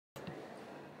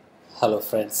Hello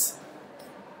friends,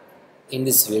 in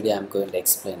this video I am going to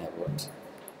explain about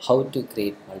how to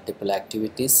create multiple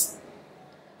activities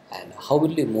and how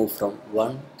will you move from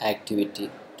one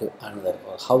activity to another,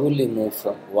 or how will you move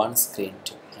from one screen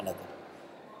to another.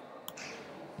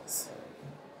 So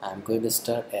I am going to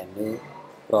start a new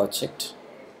project.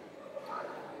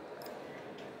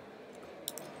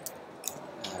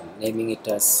 I am naming it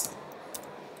as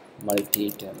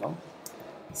multi-demo.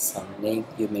 Some name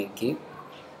you may give.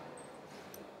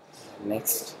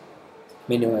 Next,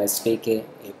 minimum SDK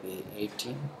API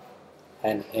 18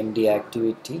 and MD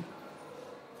activity,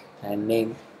 and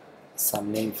name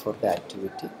some name for the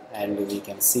activity, and we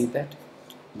can see that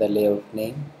the layout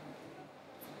name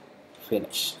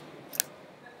finish.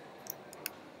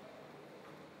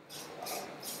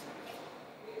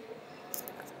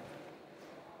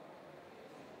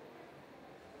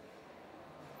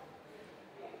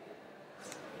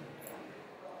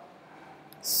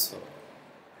 So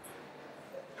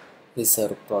this is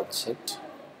our project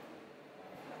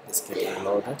is getting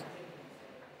loaded,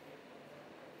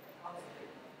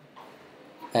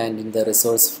 and in the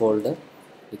resource folder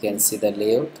we can see the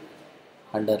layout.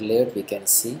 Under layout we can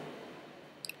see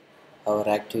our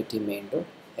activity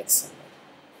main.xml.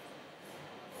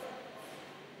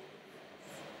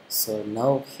 So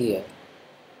now here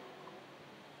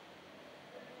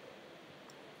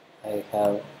I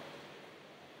have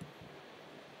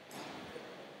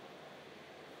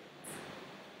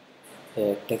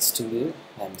a text view.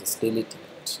 I am just deleting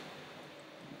it.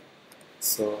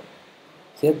 So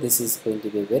here this is going to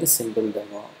be a very simple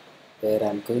demo where I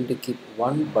am going to keep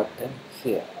one button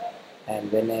here,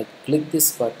 and when I click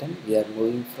this button we are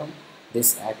moving from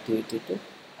this activity to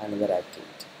another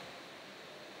activity.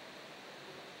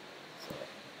 So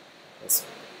this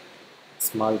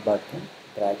small button,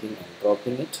 dragging and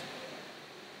dropping it,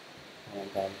 and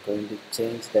I am going to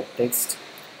change the text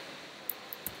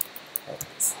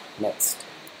as next,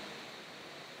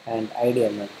 and ID I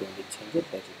am not going to change it,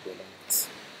 let it be like this.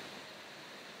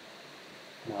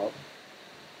 Now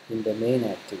in the main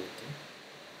activity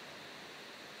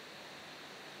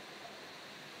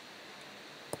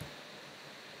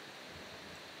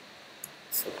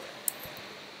so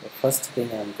the first thing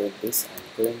I am going to do is I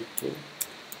am going to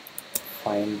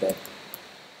find that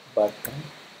button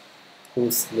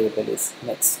whose label is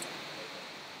next.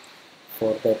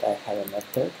 For that I have a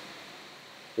method.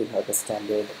 We have the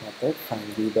standard method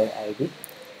find b by id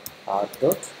r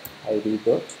dot id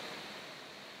dot,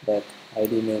 that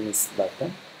id name is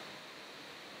button,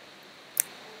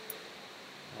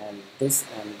 and this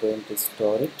I am going to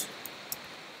store it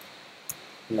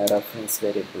in a reference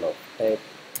variable of type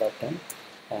button,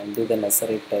 and do the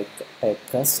necessary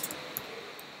typecast,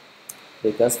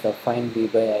 because the find b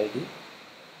by id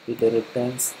it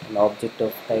returns an object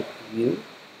of type view,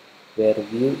 where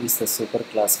view is the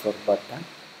superclass for button.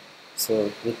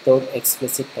 So without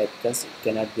explicit typecast it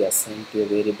cannot be assigned to a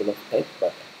variable of type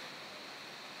button.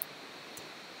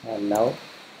 And now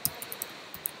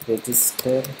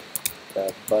register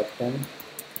the button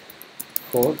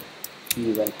for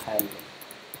event handling.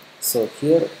 So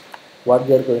here what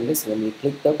we are going to is, when we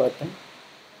click the button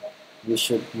we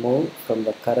should move from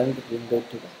the current window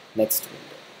to the next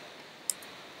window.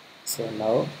 So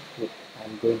now I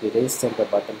am going to register the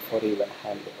button for event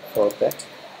handling. For that,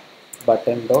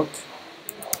 button dot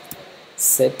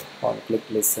set on click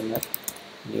listener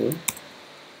new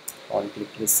on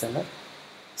click listener.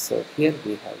 So here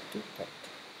we have to type.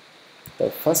 The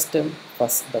first thing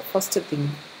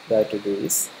we have to do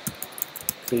is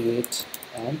create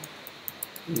an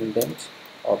indent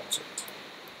object.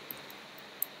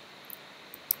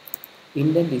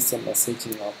 Indent is a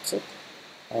messaging object,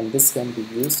 and this can be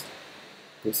used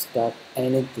to start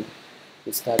anything,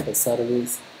 to start a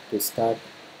service, to start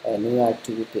a new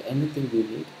activity, anything we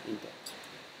need indent.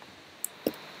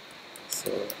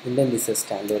 So indent is a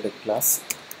standard class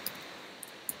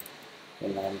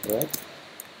in Android.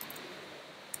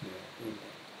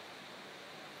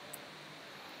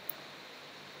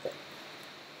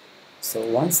 So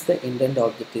once the indent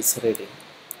object is ready,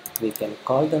 we can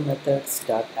call the method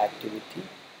Startactivity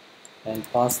and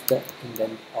pass the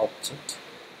indent object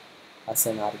as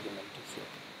an argument here.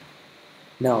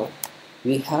 Now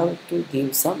we have to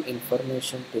give some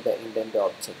information to the indent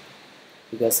object,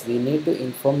 because we need to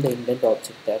inform the indent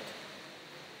object that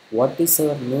what is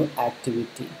our new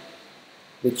activity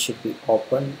which should be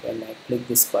opened when I click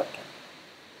this button.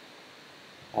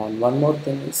 And one more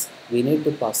thing is, we need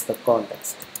to pass the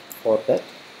context. For that,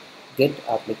 get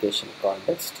application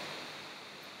context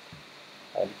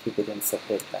and keep it in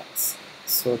separate lines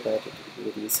so that it will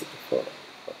be very easy to follow.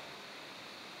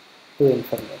 To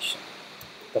information.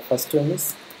 The first one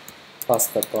is pass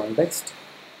the context.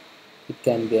 It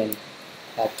can be an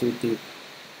activity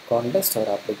context or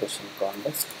application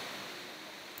context.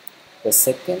 The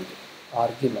second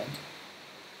argument,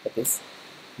 that is,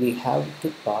 we have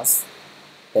to pass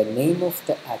the name of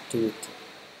the activity.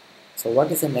 So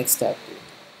what is the next activity?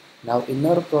 Now in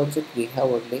our project we have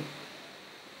only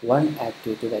one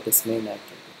activity, that is main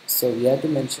activity. So we have to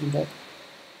mention that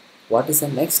what is the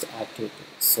next activity.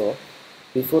 So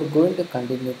before going to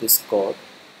continue this code,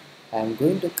 I am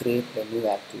going to create a new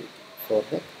activity. For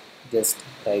that, just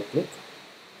right click,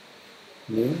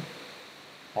 new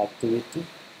activity,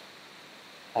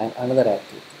 and another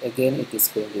activity. Again it is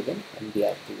going to be an empty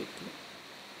activity.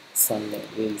 Some name.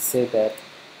 We will say that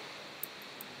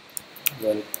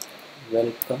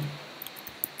welcome,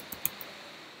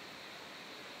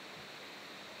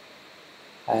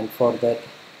 and for that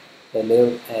the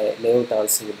layout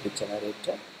also will be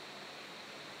generated.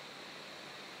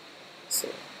 So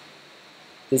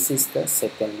this is the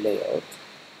second layout.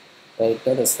 Right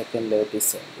now the second layout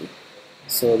is empty.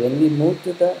 So when we move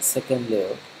to the second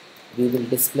layout, we will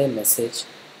display message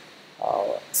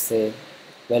say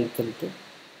welcome to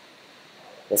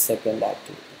the second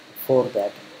activity. For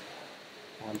that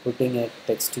I am putting a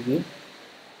text view,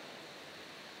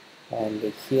 and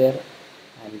here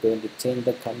I am going to change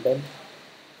the content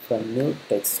from new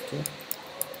text to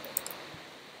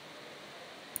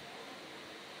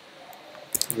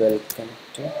welcome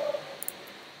to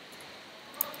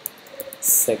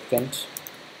second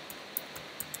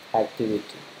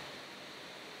activity.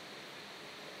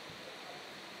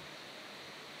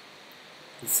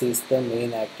 This is the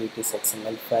main activities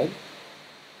XML file,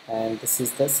 and this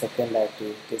is the second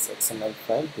activities XML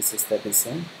file. This is the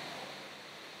design.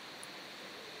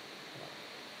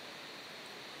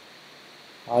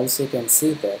 Also you can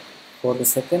see that for the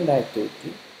second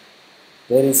activity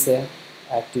there is a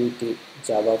activity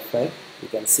Java file. You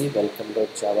can see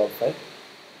welcome.java file.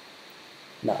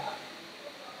 Now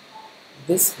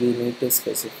this we need to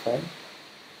specify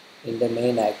in the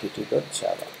main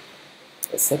activity.java.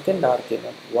 The second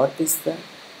argument, what is the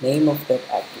name of that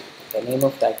activity? The name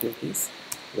of the activity is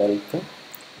welcome.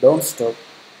 Don't stop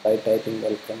by typing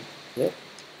welcome here.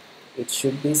 It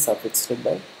should be suffixed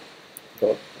by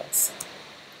dot class,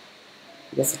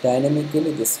 because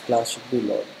dynamically this class should be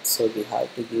loaded. So we have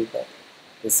to give that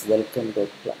this welcome dot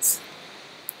class.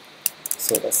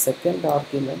 So the second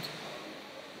argument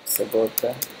is about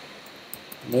the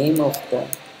name of the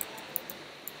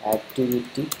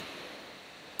activity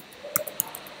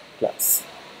class.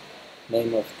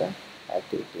 Name of the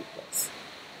activity class.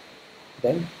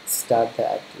 Then start the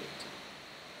activity.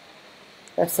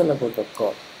 That's all about the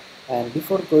code. And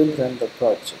before going to run the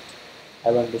project,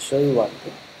 I want to show you one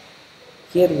thing.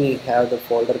 Here we have the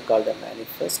folder called a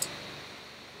manifest.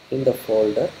 In the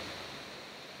folder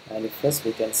manifest,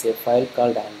 we can see a file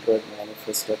called Android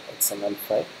manifest.xml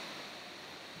file.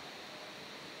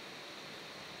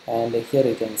 And here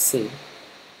you can see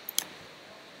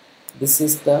this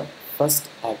is the first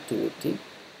activity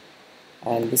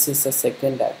and this is the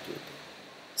second activity.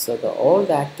 So all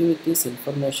the activities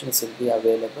information will be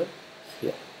available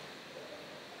here.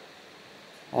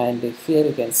 And here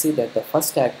you can see that the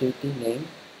first activity name,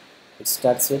 it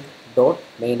starts with dot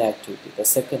main activity. The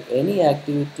second, any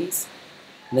activities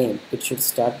name, it should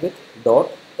start with dot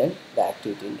then the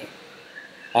activity name.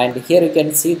 And here you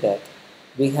can see that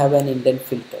we have an indent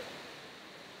filter.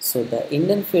 So the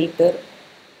indent filter,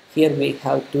 here we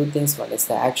have two things. One is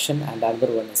the action and another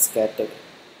one is category.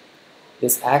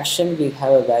 This action, we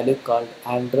have a value called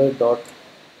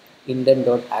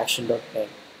android.indent.action.name.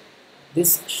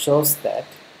 This shows that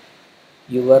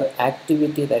your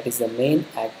activity, that is the main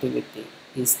activity,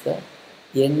 is the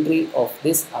entry of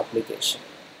this application.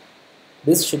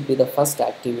 This should be the first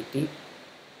activity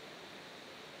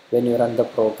when you run the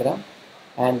program,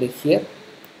 and here,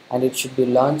 and it should be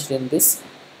launched in this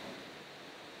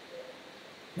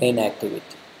main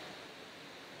activity.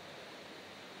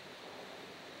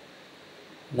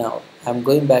 Now I am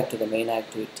going back to the main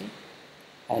activity,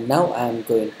 and now I am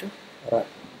going to run.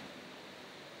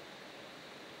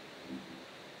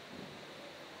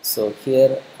 So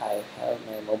here I have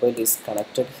my mobile is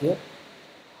connected here.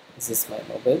 This is my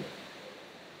mobile.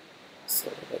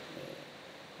 So let me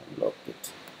unlock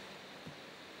it.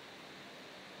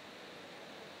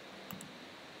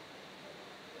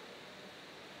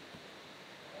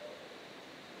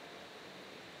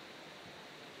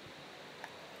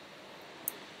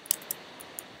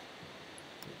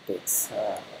 It takes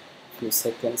a few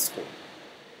seconds to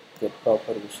get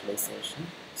proper visualization.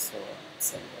 So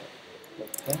send that.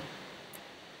 Okay.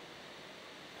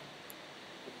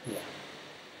 Yeah.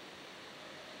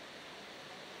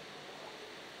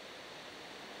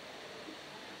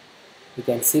 You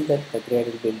can see that the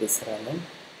Gradle build is running.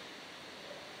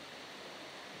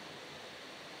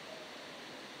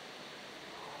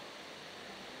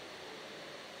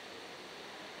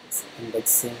 It's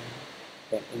indexing,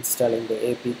 then installing the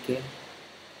APK.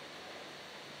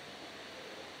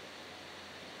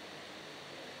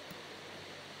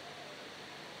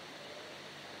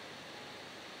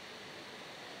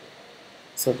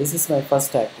 So this is my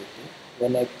first activity.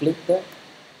 When I click the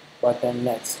button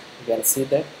next, you can see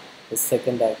that the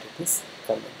second activity is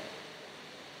coming.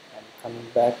 And coming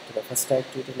back to the first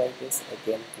activity like this,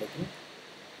 again clicking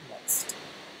next.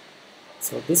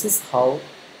 So this is how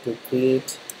to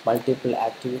create multiple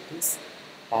activities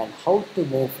and how to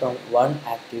move from one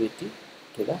activity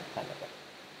to the another.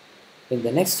 In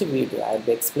the next video, I will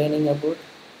be explaining about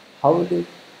how to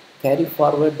carry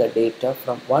forward the data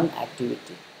from one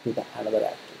activity to the another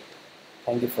activity.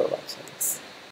 Thank you for watching this.